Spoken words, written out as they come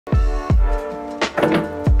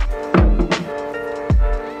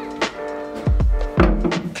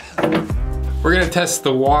gonna test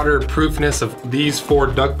the waterproofness of these 4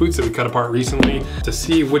 duck boots that we cut apart recently to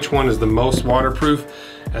see which one is the most waterproof.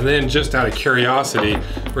 And then just out of curiosity,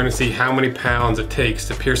 we're gonna see how many pounds it takes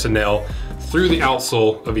to pierce a nail through the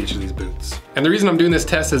outsole of each of these boots. And the reason I'm doing this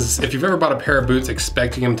test is if you've ever bought a pair of boots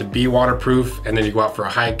expecting them to be waterproof and then you go out for a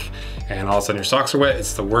hike and all of a sudden your socks are wet,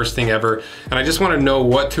 it's the worst thing ever. And I just wanna know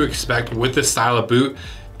what to expect with this style of boot.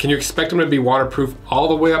 Can you expect them to be waterproof all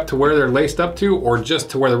the way up to where they're laced up to, or just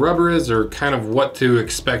to where the rubber is, or kind of what to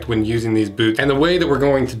expect when using these boots? And the way that we're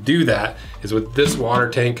going to do that is with this water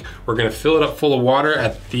tank. We're gonna fill it up full of water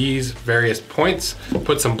at these various points,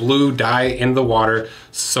 put some blue dye in the water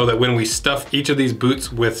so that when we stuff each of these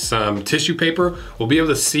boots with some tissue paper, we'll be able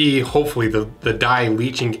to see, hopefully, the dye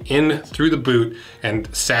leaching in through the boot and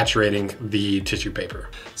saturating the tissue paper.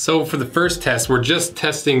 So for the first test, we're just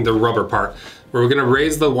testing the rubber part. We're gonna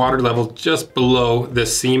raise the water level just below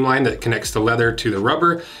this seam line that connects the leather to the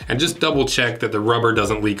rubber and just double check that the rubber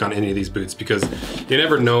doesn't leak on any of these boots, because you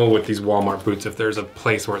never know with these Walmart boots if there's a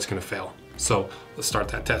place where it's gonna fail. So let's start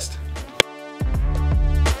that test.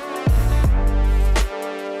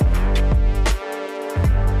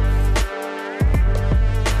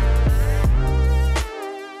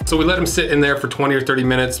 So we let them sit in there for 20 or 30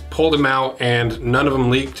 minutes, pulled them out, and none of them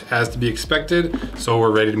leaked as to be expected. So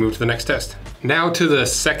we're ready to move to the next test. Now to the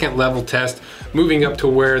second level test, moving up to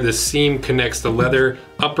where the seam connects the leather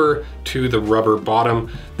upper to the rubber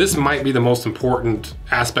bottom. This might be the most important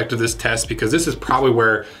aspect of this test because this is probably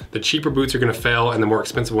where the cheaper boots are gonna fail and the more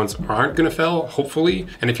expensive ones aren't gonna fail, hopefully.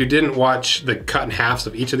 And if you didn't watch the cut in halves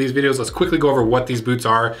of each of these videos, let's quickly go over what these boots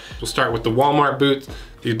are. We'll start with the Walmart boots.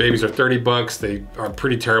 These babies are 30 bucks. They are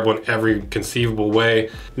pretty terrible in every conceivable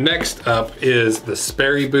way. Next up is the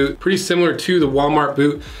Sperry boot. Pretty similar to the Walmart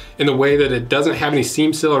boot in the way that it doesn't have any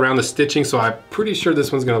seam seal around the stitching, so I'm pretty sure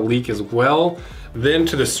this one's gonna leak as well. Then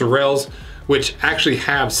to the Sorels, which actually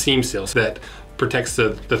have seam seals that protects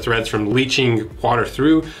the threads from leaching water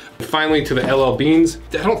through. And finally to the LL Beans.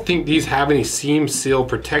 I don't think these have any seam seal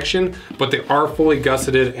protection, but they are fully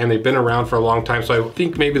gusseted and they've been around for a long time. So I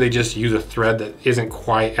think maybe they just use a thread that isn't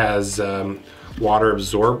quite as water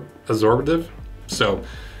absorptive. So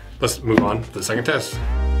let's move on to the second test.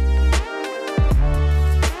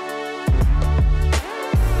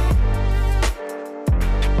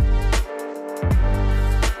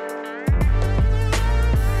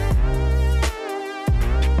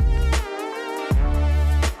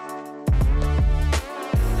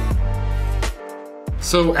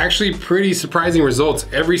 So actually pretty surprising results.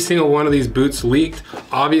 Every single one of these boots leaked.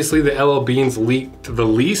 Obviously the LL Beans leaked the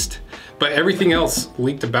least, but everything else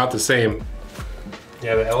leaked about the same.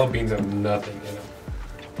 Yeah, the LL Beans have nothing in them.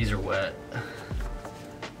 These are wet.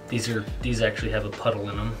 These actually have a puddle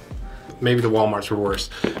in them. Maybe the Walmarts were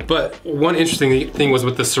worse. But one interesting thing was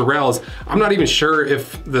with the Sorels, I'm not even sure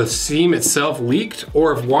if the seam itself leaked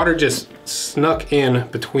or if water just snuck in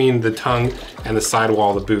between the tongue and the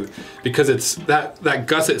sidewall of the boot, because it's that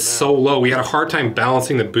gusset so low. We had a hard time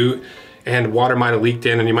balancing the boot and water might have leaked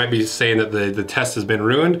in, and you might be saying that the test has been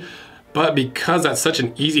ruined. But because that's such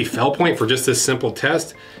an easy fail point for just this simple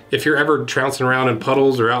test, if you're ever trouncing around in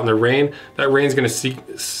puddles or out in the rain, that rain's gonna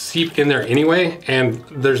seep in there anyway, and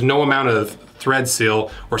there's no amount of thread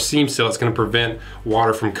seal or seam seal that's gonna prevent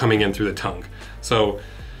water from coming in through the tongue. So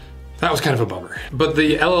that was kind of a bummer. But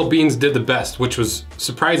the LL Beans did the best, which was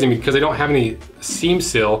surprising because they don't have any seam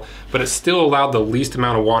seal, but it still allowed the least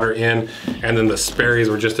amount of water in. And then the Sperry's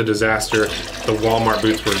were just a disaster. The Walmart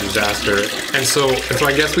boots were a disaster. And so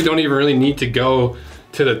I guess we don't even really need to go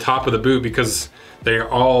to the top of the boot because they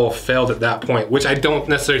all failed at that point, which I don't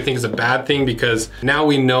necessarily think is a bad thing, because now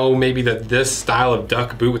we know maybe that this style of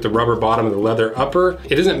duck boot with the rubber bottom and the leather upper,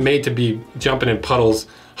 it isn't made to be jumping in puddles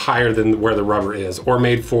higher than where the rubber is, or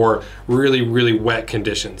made for really, really wet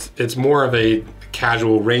conditions. It's more of a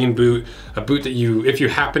casual rain boot, a boot that if you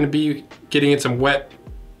happen to be getting in some wet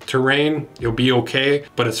terrain, you'll be okay,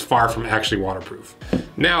 but it's far from actually waterproof.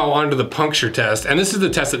 Now onto the puncture test, and this is the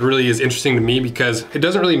test that really is interesting to me because it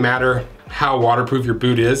doesn't really matter how waterproof your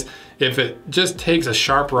boot is. If it just takes a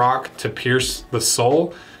sharp rock to pierce the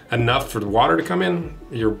sole enough for the water to come in,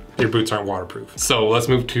 your boots aren't waterproof. So let's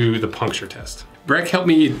move to the puncture test. Breck helped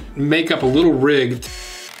me make up a little rig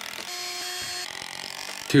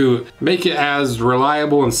to make it as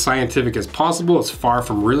reliable and scientific as possible. It's far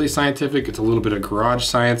from really scientific. It's a little bit of garage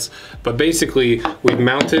science, but basically we've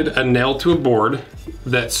mounted a nail to a board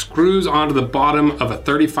that screws onto the bottom of a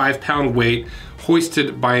 35-pound weight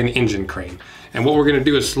hoisted by an engine crane. And what we're gonna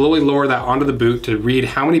do is slowly lower that onto the boot to read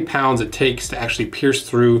how many pounds it takes to actually pierce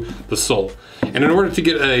through the sole. And in order to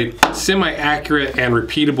get a semi-accurate and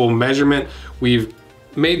repeatable measurement, we've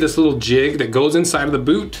made this little jig that goes inside of the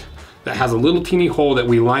boot that has a little teeny hole that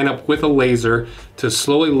we line up with a laser to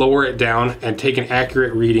slowly lower it down and take an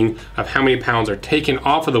accurate reading of how many pounds are taken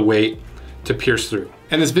off of the weight to pierce through.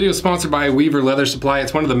 And this video is sponsored by Weaver Leather Supply.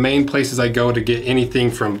 It's one of the main places I go to get anything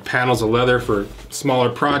from panels of leather for smaller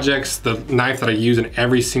projects. The knife that I use in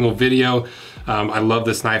every single video. I love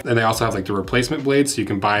this knife. And they also have like the replacement blades, so you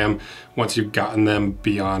can buy them once you've gotten them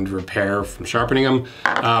beyond repair from sharpening them.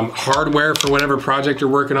 Hardware for whatever project you're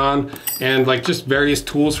working on, and like just various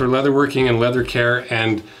tools for leatherworking and leather care.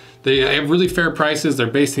 And they have really fair prices. They're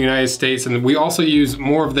based in the United States, and we also use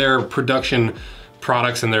more of their production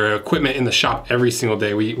products and their equipment in the shop every single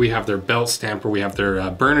day. We have their belt stamper, we have their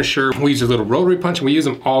burnisher, we use their little rotary punch, and we use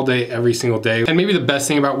them all day, every single day. And maybe the best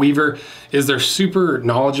thing about Weaver is they're super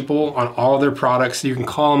knowledgeable on all of their products. You can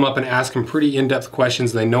call them up and ask them pretty in-depth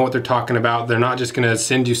questions. They know what they're talking about. They're not just gonna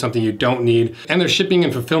send you something you don't need. And their shipping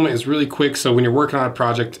and fulfillment is really quick, so when you're working on a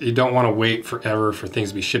project, you don't wanna wait forever for things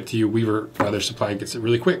to be shipped to you. Weaver Leather Supply gets it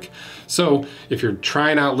really quick. So if you're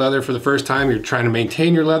trying out leather for the first time, you're trying to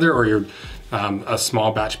maintain your leather, or you're a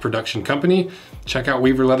small batch production company, check out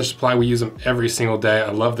Weaver Leather Supply. We use them every single day.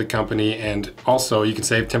 I love the company, and also you can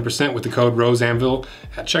save 10% with the code ROSEANVIL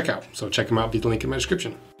at checkout. So check them out via the link in my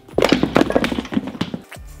description.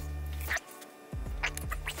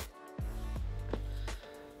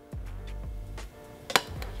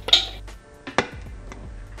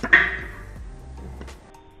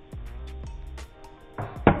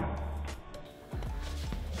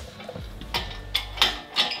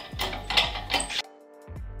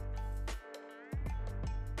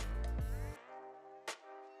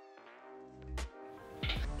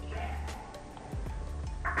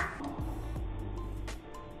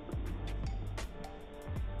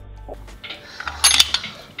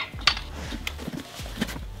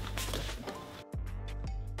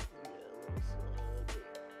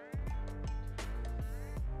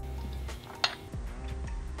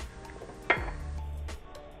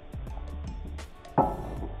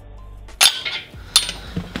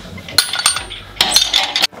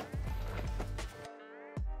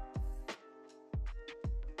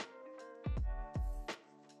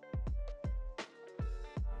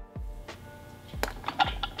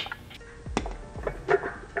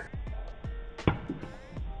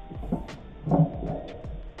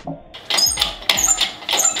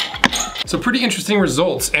 So pretty interesting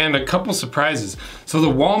results and a couple surprises. So the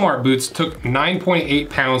Walmart boots took 9.8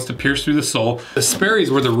 pounds to pierce through the sole. The Sperry's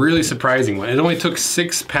were the really surprising one. It only took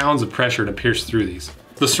 6 pounds of pressure to pierce through these.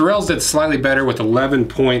 The Sorels did slightly better with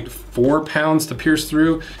 11.4 pounds to pierce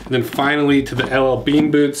through. And then finally to the LL Bean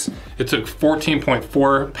boots, it took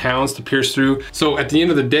 14.4 pounds to pierce through. So at the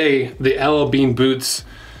end of the day, the LL Bean boots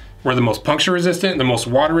were the most puncture resistant, the most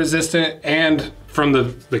water resistant, and from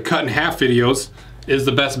the cut in half videos, is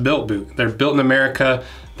the best built boot. They're built in America.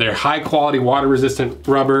 They're high quality water resistant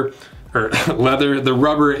rubber or leather. The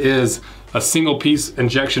rubber is a single piece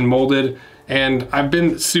injection molded, and I've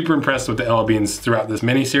been super impressed with the LL Beans throughout this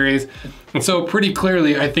mini series. And so pretty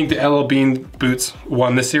clearly, I think the LL Bean boots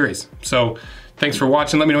won this series. So thanks for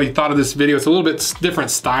watching. Let me know what you thought of this video. It's a little bit different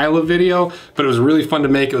style of video, but it was really fun to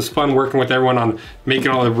make. It was fun working with everyone on making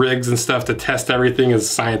all the rigs and stuff to test everything as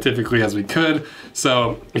scientifically as we could.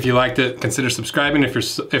 So if you liked it, consider subscribing.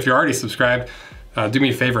 If you're already subscribed, do me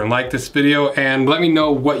a favor and like this video, and let me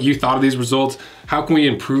know what you thought of these results. How can we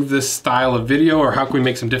improve this style of video, or how can we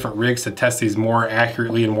make some different rigs to test these more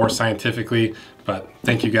accurately and more scientifically? But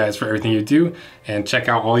thank you guys for everything you do, and check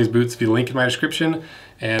out all these boots via the link in my description.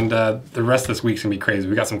 And the rest of this week's gonna be crazy.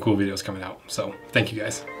 We got some cool videos coming out. So thank you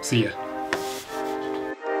guys. See ya.